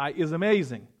of this guy is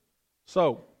amazing.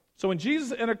 So when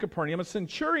Jesus entered Capernaum, a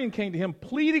centurion came to him,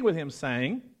 pleading with him,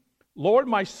 saying, "Lord,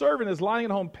 my servant is lying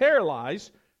at home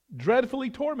paralyzed,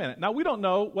 dreadfully tormented." Now, we don't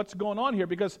know what's going on here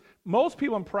because most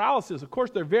people in paralysis, of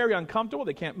course, they're very uncomfortable.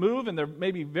 They can't move, and they're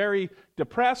maybe very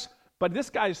depressed. But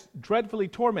this guy's dreadfully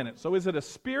tormented. So is it a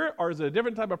spirit or is it a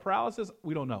different type of paralysis?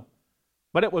 We don't know.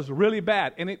 But it was really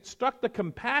bad. And it struck the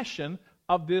compassion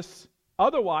of this,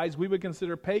 otherwise we would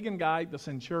consider pagan guy, the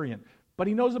centurion. But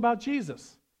he knows about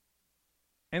Jesus.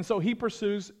 And so he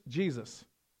pursues Jesus.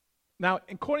 Now,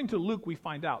 according to Luke, we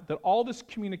find out that all this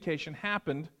communication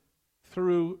happened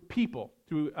through people,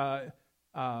 through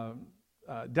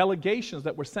delegations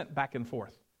that were sent back and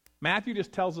forth. Matthew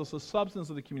just tells us the substance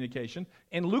of the communication.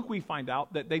 In Luke, we find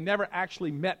out that they never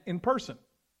actually met in person,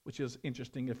 which is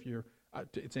interesting if you're,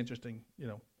 it's interesting, you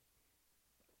know.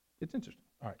 It's interesting.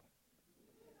 All right.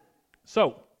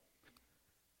 So,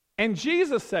 and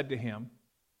Jesus said to him,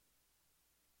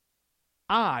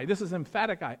 this is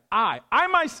emphatic I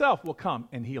myself will come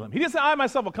and heal him. He didn't say, I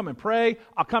myself will come and pray,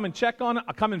 I'll come and check on it,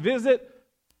 I'll come and visit.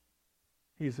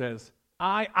 He says,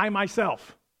 I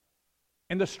myself.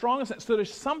 And the strongest, so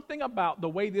there's something about the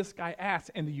way this guy acts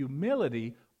and the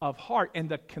humility of heart and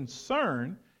the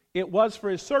concern it was for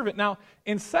his servant. Now,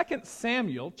 in 2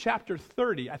 Samuel chapter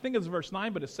 30, I think it's verse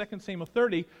 9, but it's 2 Samuel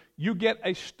 30, you get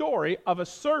a story of a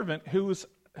servant whose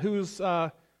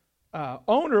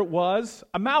owner was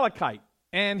Amalekite.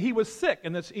 And he was sick,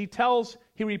 and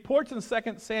he reports in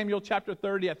 2 Samuel chapter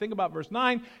 30, I think about verse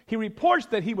 9, he reports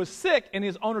that he was sick and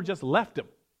his owner just left him.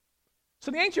 So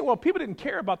in the ancient world, people didn't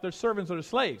care about their servants or their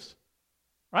slaves,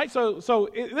 right? So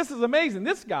this is amazing.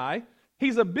 This guy,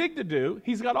 he's a big to-do,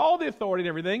 he's got all the authority and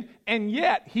everything, and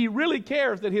yet he really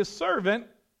cares that his servant,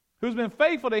 who's been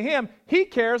faithful to him, he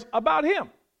cares about him.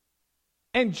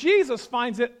 And Jesus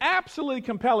finds it absolutely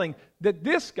compelling that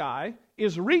this guy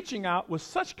is reaching out with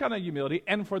such kind of humility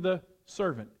and for the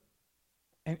servant.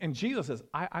 And Jesus says,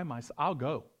 I'll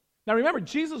go. Now remember,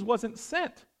 Jesus wasn't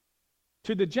sent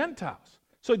to the Gentiles.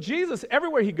 So Jesus,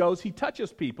 everywhere he goes, he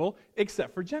touches people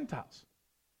except for Gentiles.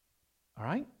 All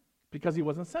right? Because he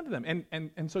wasn't sent to them.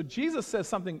 And so Jesus says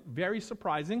something very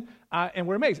surprising, and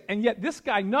we're amazed. And yet this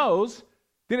guy knows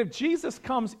that if Jesus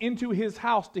comes into his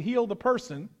house to heal the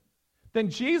person, then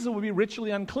Jesus will be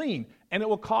ritually unclean, and it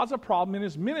will cause a problem in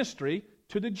his ministry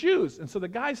to the Jews. And so the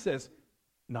guy says,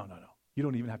 no, you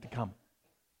don't even have to come.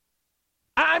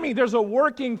 I mean, there's a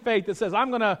working faith that says, I'm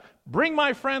going to bring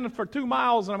my friend for 2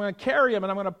 miles, and I'm going to carry him,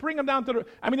 and I'm going to bring him down to the...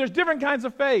 I mean, there's different kinds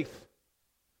of faith.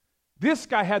 This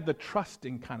guy had the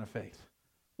trusting kind of faith.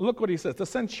 Look what he says. The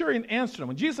centurion answered him.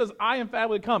 When Jesus says, I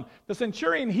emphatically come, the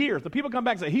centurion hears. The people come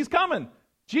back and say, he's coming.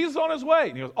 Jesus is on his way.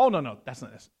 And he goes, oh, no, that's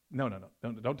not this. No.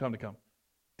 Don't tell him to come.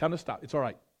 Tell him to stop. It's all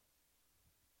right.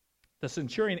 The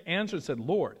centurion answered and said,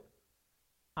 Lord,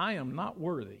 I am not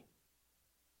worthy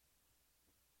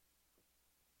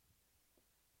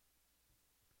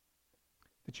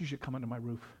that you should come under my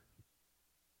roof.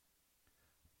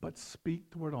 But speak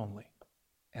the word only,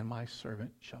 and my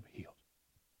servant shall be healed.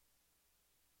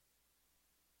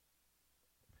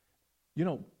 You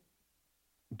know,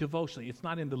 devotionally, it's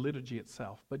not in the liturgy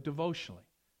itself, but devotionally,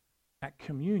 at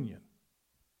communion,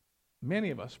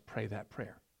 many of us pray that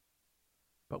prayer.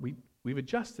 But we've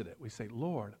adjusted it. We say,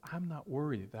 Lord, I'm not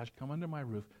worthy that I should come under my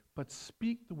roof, but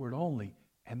speak the word only,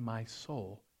 and my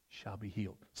soul shall be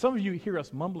healed. Some of you hear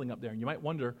us mumbling up there, and you might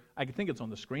wonder, I think it's on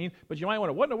the screen, but you might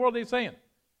wonder, what in the world are they saying?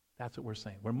 That's what we're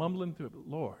saying. We're mumbling through it,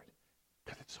 Lord,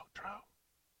 because it's so true.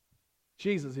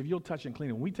 Jesus, if you'll touch and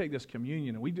clean, when we take this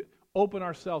communion and we open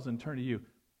ourselves and turn to you,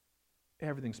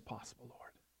 everything's possible, Lord.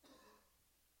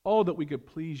 Oh, that we could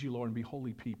please you, Lord, and be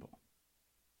holy people.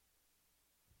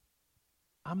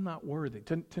 I'm not worthy.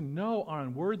 To know our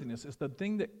unworthiness is the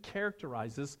thing that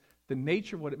characterizes the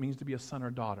nature of what it means to be a son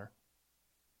or daughter.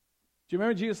 Do you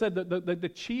remember Jesus said that the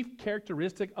chief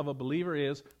characteristic of a believer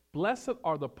is, blessed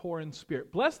are the poor in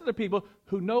spirit. Blessed are the people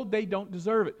who know they don't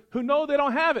deserve it, who know they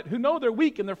don't have it, who know they're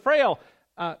weak and they're frail,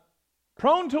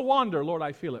 prone to wander, Lord,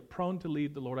 I feel it, prone to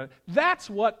leave the Lord. That's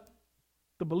what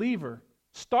the believer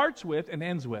starts with and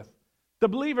ends with. The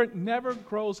believer never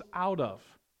grows out of.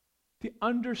 To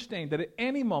understand that at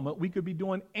any moment we could be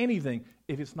doing anything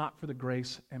if it's not for the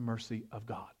grace and mercy of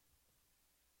God.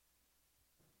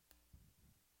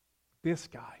 This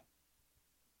guy,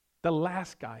 the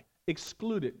last guy,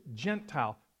 excluded,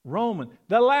 Gentile, Roman,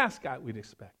 the last guy we'd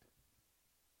expect.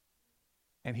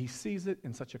 And he sees it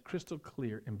in such a crystal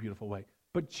clear and beautiful way.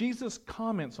 But Jesus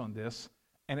comments on this,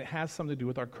 and it has something to do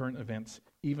with our current events,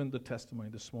 even the testimony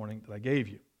this morning that I gave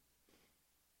you.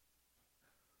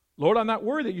 Lord, I'm not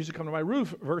worthy that you should come to my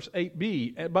roof, verse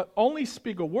 8b, but only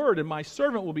speak a word and my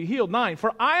servant will be healed. 9,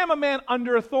 for I am a man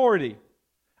under authority.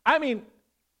 I mean,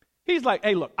 he's like,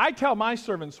 hey, look, I tell my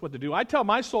servants what to do. I tell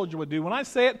my soldier what to do. When I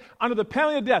say it, under the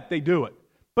penalty of death, they do it.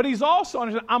 But he's also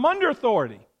under, I'm under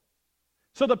authority.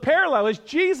 So the parallel is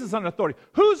Jesus under authority.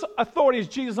 Whose authority is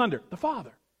Jesus under? The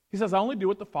Father. He says, I only do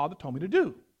what the Father told me to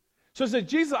do. So he says,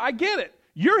 Jesus, I get it.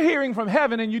 You're hearing from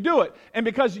heaven and you do it. And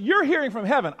because you're hearing from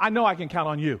heaven, I know I can count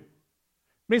on you.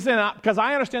 He's saying, because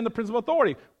I understand the principle of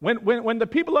authority. When the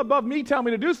people above me tell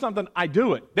me to do something, I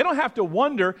do it. They don't have to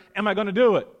wonder, am I going to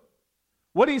do it?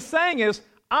 What he's saying is,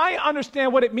 I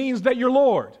understand what it means that you're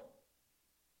Lord.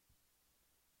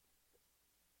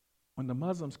 When the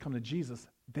Muslims come to Jesus,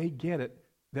 they get it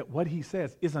that what he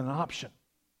says is an option.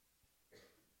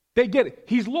 They get it.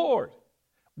 He's Lord.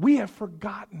 We have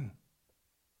forgotten.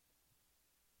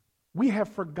 We have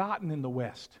forgotten in the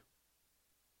West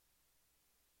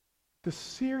the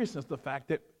seriousness of the fact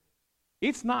that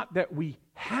it's not that we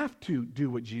have to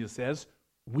do what Jesus says,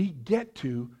 we get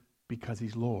to because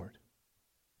he's Lord.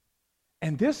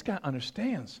 And this guy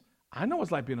understands, I know it's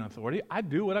like being an authority. I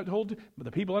do what I'm told, but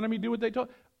the people under me do what they told.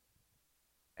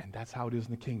 And that's how it is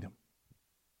in the kingdom.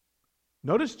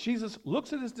 Notice Jesus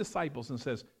looks at his disciples and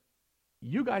says,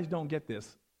 you guys don't get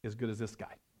this as good as this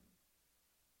guy.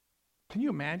 Can you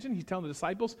imagine? He's telling the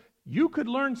disciples, you could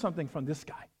learn something from this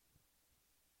guy.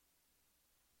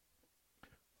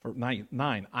 For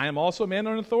 9, I am also a man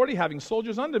under authority, having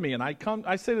soldiers under me, and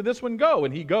I say to this one, go,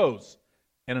 and he goes.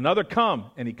 And another,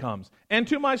 come, and he comes. And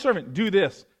to my servant, do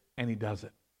this, and he does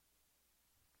it.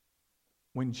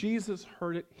 When Jesus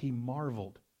heard it, he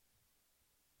marveled.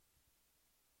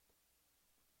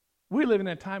 We live in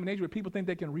a time and age where people think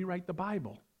they can rewrite the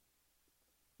Bible.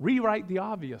 Rewrite the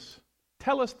obvious.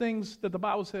 Tell us things that the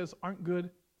Bible says aren't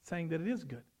good, saying that it is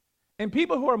good. And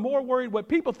people who are more worried what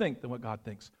people think than what God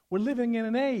thinks. We're living in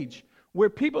an age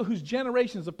where people whose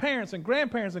generations of parents and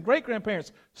grandparents and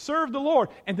great-grandparents served the Lord,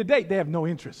 and today they have no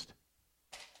interest.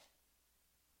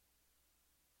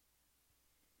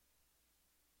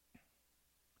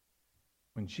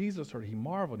 When Jesus heard, he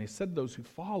marveled, and he said to those who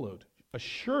followed,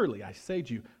 assuredly, I say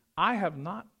to you, I have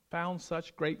not found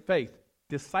such great faith,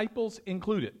 disciples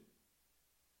included.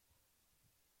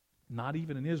 Not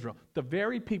even in Israel. The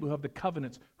very people who have the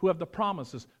covenants, who have the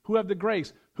promises, who have the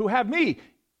grace, who have me.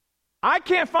 I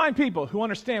can't find people who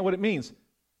understand what it means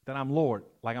that I'm Lord,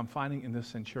 like I'm finding in this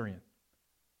centurion.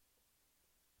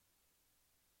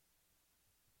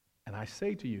 And I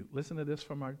say to you, listen to this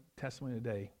from our testimony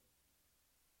today.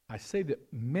 I say that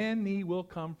many will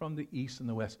come from the east and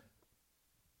the west.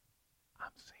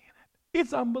 I'm seeing it.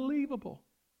 It's unbelievable.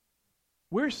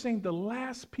 We're seeing the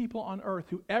last people on earth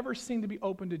who ever seemed to be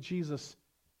open to Jesus,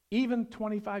 even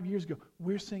 25 years ago.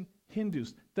 We're seeing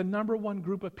Hindus, the number one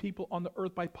group of people on the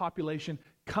earth by population,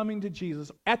 coming to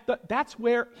Jesus. That's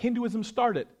where Hinduism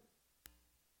started.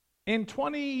 In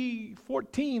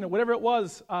 2014, or whatever it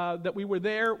was that we were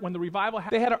there when the revival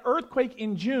happened, they had an earthquake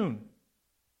in June.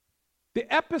 The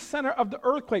epicenter of the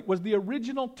earthquake was the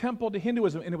original temple to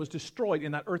Hinduism, and it was destroyed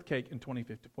in that earthquake in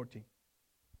 2014.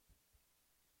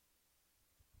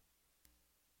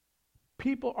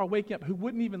 People are waking up who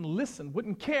wouldn't even listen,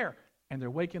 wouldn't care, and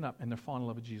they're waking up and they're falling in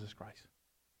love with Jesus Christ.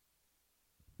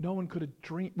 No one could have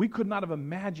dreamed, we could not have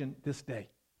imagined this day.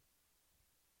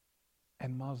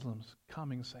 And Muslims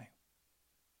coming saying,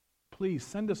 please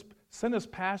send us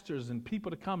pastors and people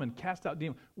to come and cast out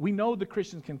demons. We know the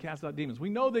Christians can cast out demons.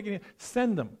 We know they can,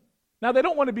 send them. Now they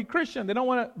don't want to be Christian, they don't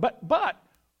want to, but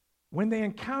when they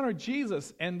encounter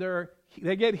Jesus and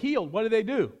they get healed, what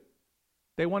do?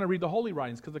 They want to read the Holy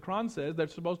Writings because the Quran says they're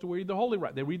supposed to read the Holy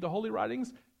Writings. They read the Holy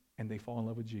Writings and they fall in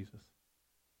love with Jesus.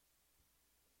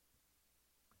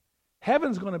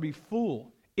 Heaven's going to be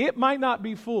full. It might not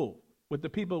be full with the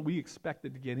people we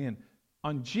expected to get in.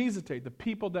 On Jesus' Day, the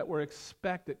people that were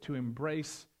expected to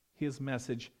embrace his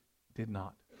message did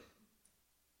not.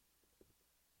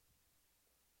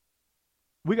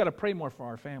 We got to pray more for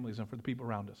our families and for the people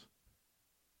around us.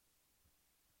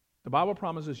 The Bible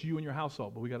promises you and your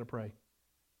household, but we got to pray.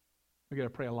 We got to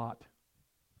pray a lot.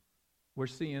 We're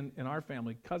seeing in our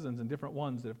family cousins and different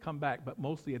ones that have come back, but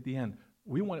mostly at the end.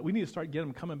 We need to start getting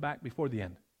them coming back before the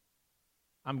end.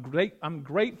 I'm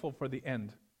grateful for the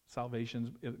end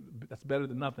salvations. That's better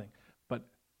than nothing. But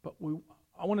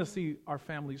I want to see our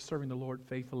families serving the Lord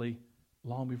faithfully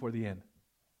long before the end.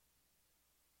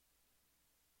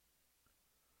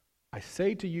 I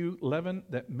say to you, Levin,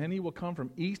 that many will come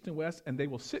from east and west, and they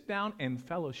will sit down and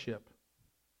fellowship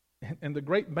in the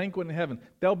great banquet in heaven.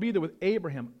 They'll be there with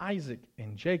Abraham, Isaac,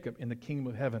 and Jacob in the kingdom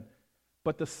of heaven.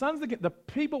 But the sons of the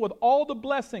people with all the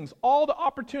blessings, all the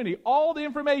opportunity, all the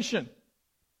information,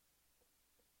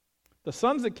 the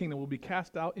sons of the kingdom will be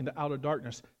cast out into outer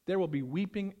darkness. There will be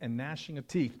weeping and gnashing of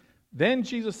teeth. Then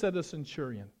Jesus said to the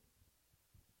centurion,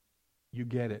 you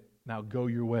get it. Now go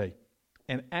your way.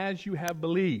 And as you have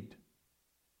believed,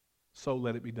 so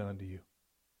let it be done unto you.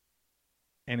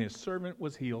 And his servant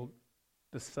was healed.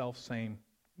 The self-same,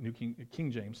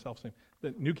 King James, self-same.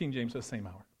 The New King James says same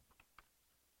hour.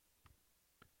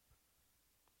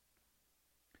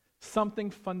 Something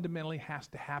fundamentally has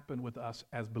to happen with us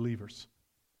as believers.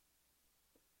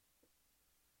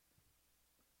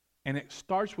 And it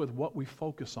starts with what we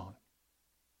focus on.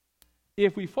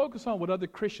 If we focus on what other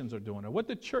Christians are doing or what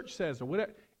the church says or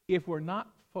whatever, if we're not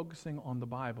focusing on the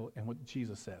Bible and what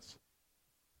Jesus says,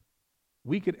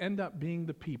 we could end up being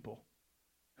the people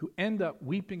who end up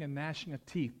weeping and gnashing of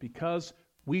teeth because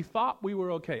we thought we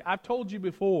were okay. I've told you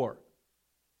before,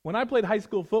 when I played high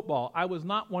school football, I was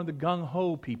not one of the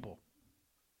gung-ho people.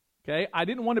 Okay? I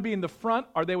didn't want to be in the front,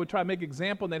 or they would try to make an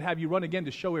example and they'd have you run again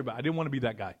to show everybody. I didn't want to be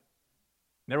that guy.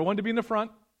 Never wanted to be in the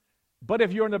front. But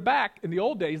if you're in the back, in the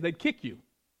old days, they'd kick you.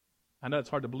 I know it's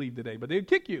hard to believe today, but they'd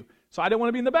kick you. So I didn't want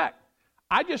to be in the back.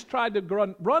 I just tried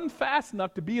to run fast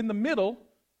enough to be in the middle,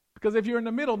 because if you're in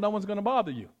the middle, no one's going to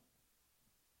bother you.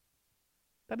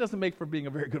 That doesn't make for being a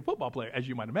very good football player, as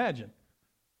you might imagine.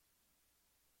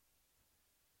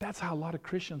 That's how a lot of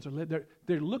Christians are living.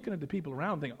 They're looking at the people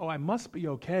around thinking, oh, I must be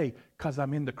okay because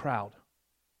I'm in the crowd.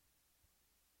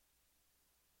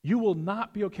 You will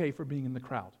not be okay for being in the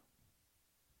crowd.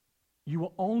 You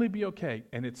will only be okay,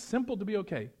 and it's simple to be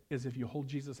okay, is if you hold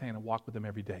Jesus' hand and walk with him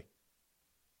every day.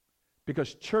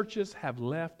 Because churches have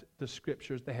left the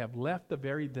scriptures, they have left the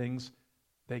very things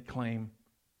they claim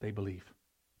they believe.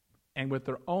 And with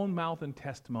their own mouth and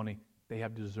testimony, they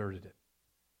have deserted it.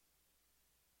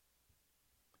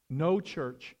 No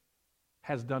church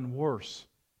has done worse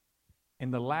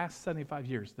in the last 75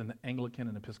 years than the Anglican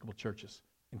and Episcopal churches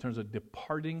in terms of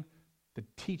departing the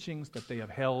teachings that they have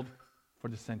held for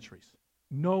the centuries.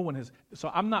 No one has. So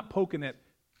I'm not poking at,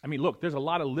 look, there's a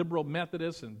lot of liberal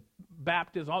Methodists and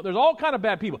Baptists. There's all kind of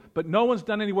bad people, but no one's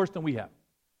done any worse than we have.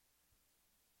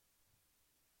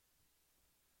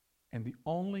 And the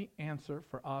only answer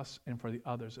for us and for the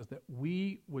others is that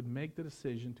we would make the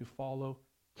decision to follow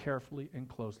carefully and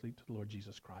closely to the Lord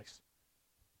Jesus Christ.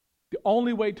 The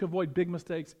only way to avoid big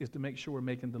mistakes is to make sure we're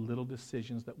making the little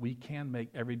decisions that we can make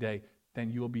every day.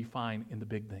 Then you will be fine in the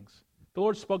big things. The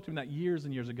Lord spoke to me that years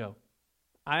and years ago.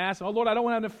 I asked him, oh Lord, I don't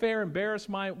want to have an affair, embarrass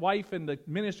my wife and the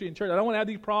ministry and church. I don't want to have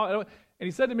these problems. And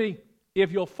he said to me,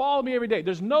 if you'll follow me every day,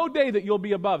 there's no day that you'll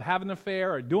be above having an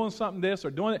affair or doing something this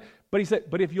or doing it. But he said,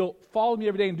 but if you'll follow me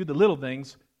every day and do the little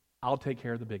things, I'll take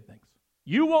care of the big things.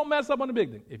 You won't mess up on the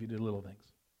big thing if you do the little things.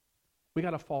 We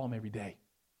got to follow him every day.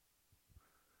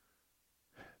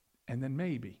 And then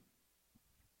maybe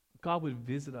God would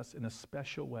visit us in a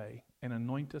special way and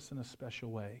anoint us in a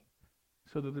special way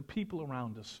so that the people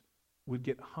around us would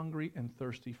get hungry and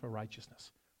thirsty for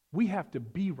righteousness. We have to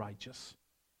be righteous.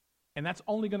 And that's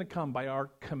only going to come by our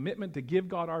commitment to give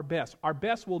God our best. Our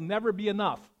best will never be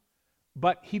enough,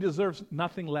 but he deserves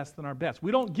nothing less than our best.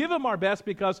 We don't give him our best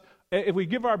because if we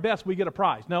give our best, we get a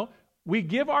prize. No, we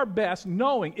give our best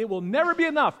knowing it will never be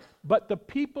enough. But the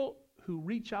people who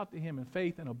reach out to him in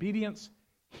faith and obedience,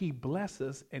 he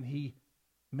blesses and he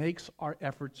makes our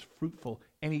efforts fruitful.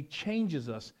 And he changes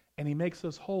us and he makes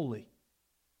us holy.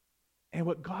 And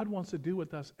what God wants to do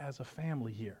with us as a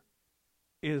family here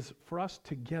is for us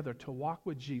together to walk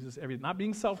with Jesus every day. Not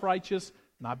being self-righteous,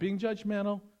 not being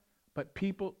judgmental, but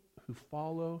people who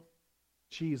follow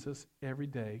Jesus every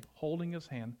day, holding his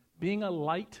hand, being a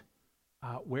light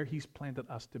where he's planted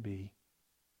us to be.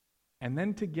 And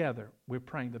then together, we're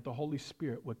praying that the Holy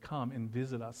Spirit would come and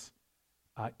visit us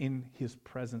in his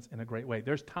presence in a great way.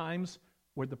 There's times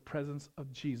where the presence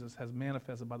of Jesus has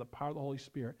manifested by the power of the Holy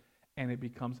Spirit, and it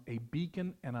becomes a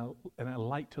beacon and a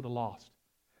light to the lost.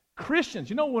 Christians,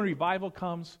 you know when revival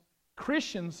comes,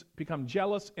 Christians become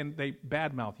jealous and they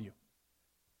badmouth you.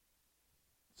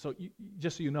 So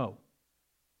just so you know,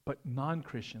 but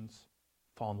non-Christians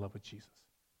fall in love with Jesus.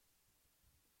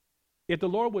 If the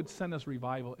Lord would send us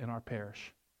revival in our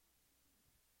parish,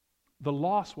 the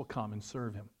lost will come and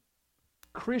serve him.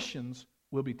 Christians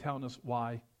will be telling us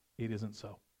why it isn't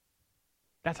so.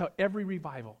 That's how every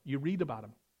revival, you read about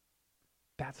them,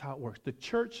 that's how it works. The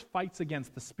church fights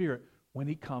against the Spirit when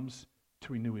he comes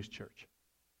to renew his church.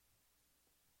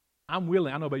 I'm willing,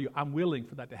 I don't know about you, I'm willing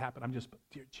for that to happen. I'm just,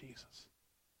 dear Jesus,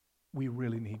 we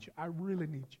really need you. I really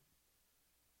need you.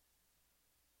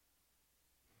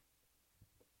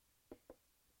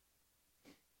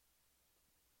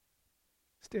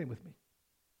 Stand with me.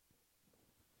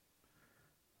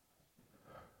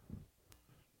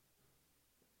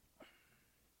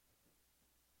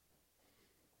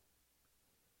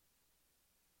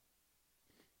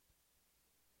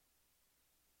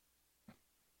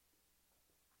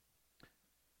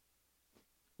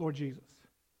 Lord Jesus,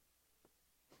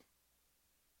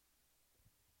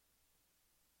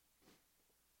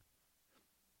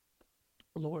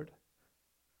 Lord,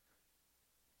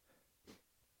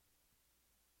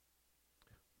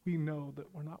 we know that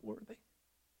we're not worthy.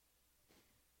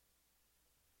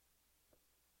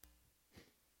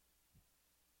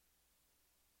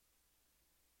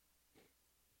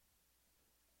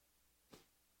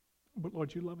 But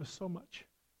Lord, you love us so much.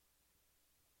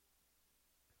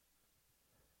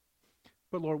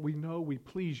 But Lord, we know we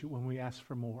please you when we ask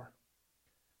for more.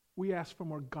 We ask for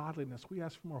more godliness. We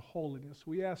ask for more holiness.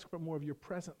 We ask for more of your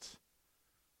presence.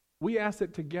 We ask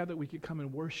that together we could come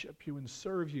and worship you and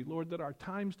serve you. Lord, that our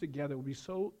times together will be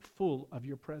so full of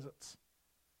your presence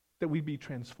that we be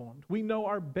transformed. We know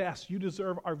our best. You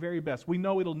deserve our very best. We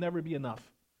know it'll never be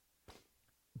enough.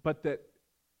 But that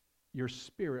your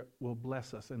Spirit will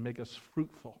bless us and make us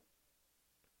fruitful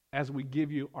as we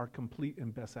give you our complete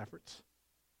and best efforts.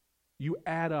 You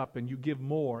add up and you give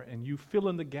more and you fill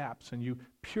in the gaps and you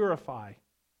purify.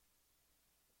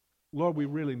 Lord, we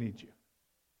really need you.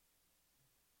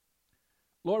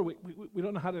 Lord, we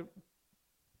don't know how to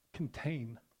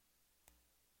contain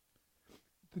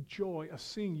the joy of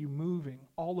seeing you moving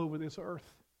all over this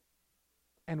earth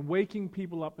and waking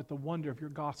people up at the wonder of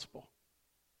your gospel.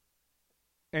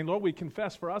 And Lord, we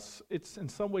confess for us, it's in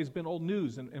some ways been old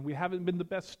news and we haven't been the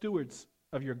best stewards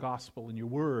of your gospel and your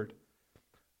word.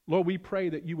 Lord, we pray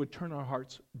that you would turn our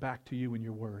hearts back to you and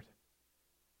your word.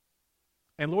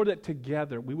 And Lord, that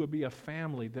together we would be a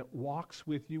family that walks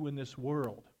with you in this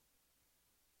world.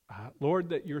 Lord,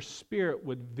 that your Spirit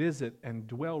would visit and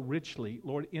dwell richly,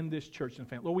 Lord, in this church and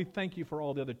family. Lord, we thank you for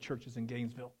all the other churches in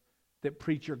Gainesville that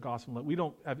preach your gospel. We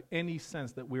don't have any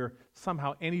sense that we're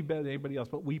somehow any better than anybody else,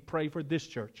 but we pray for this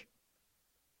church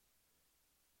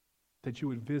that you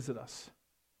would visit us,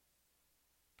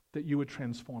 that you would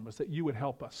transform us, that you would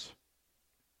help us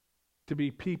to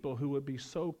be people who would be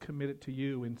so committed to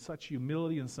you in such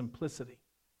humility and simplicity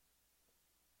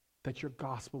that your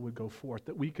gospel would go forth,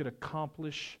 that we could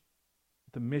accomplish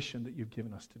the mission that you've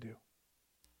given us to do.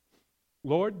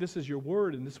 Lord, this is your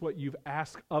word, and this is what you've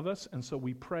asked of us, and so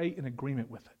we pray in agreement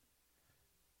with it.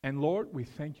 And Lord, we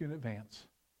thank you in advance.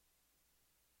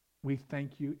 We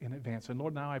thank you in advance. And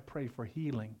Lord, now I pray for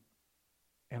healing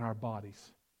in our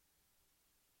bodies.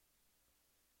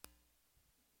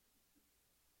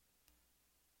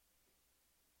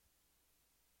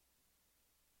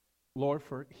 Lord,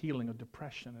 for healing of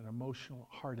depression and emotional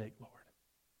heartache, Lord.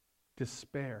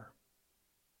 Despair.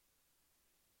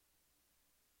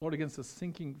 Lord, against the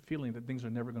sinking feeling that things are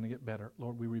never going to get better,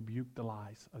 Lord, we rebuke the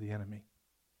lies of the enemy.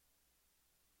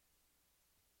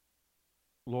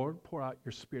 Lord, pour out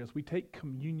your Spirit. As we take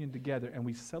communion together and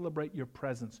we celebrate your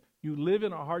presence, you live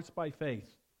in our hearts by faith.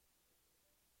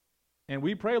 And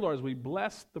we pray, Lord, as we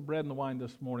bless the bread and the wine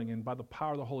this morning, and by the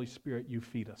power of the Holy Spirit, you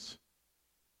feed us.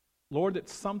 Lord, that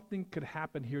something could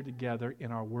happen here together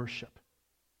in our worship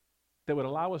that would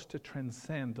allow us to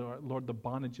transcend, Lord, the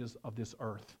bondages of this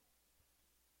earth.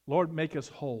 Lord, make us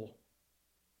whole.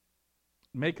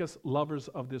 Make us lovers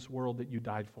of this world that you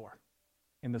died for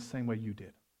in the same way you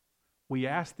did. We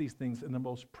ask these things in the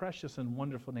most precious and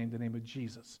wonderful name, the name of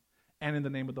Jesus, and in the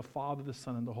name of the Father, the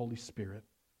Son, and the Holy Spirit.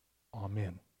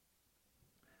 Amen.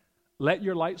 Let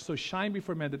your light so shine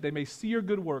before men that they may see your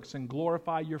good works and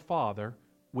glorify your Father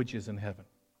which is in heaven.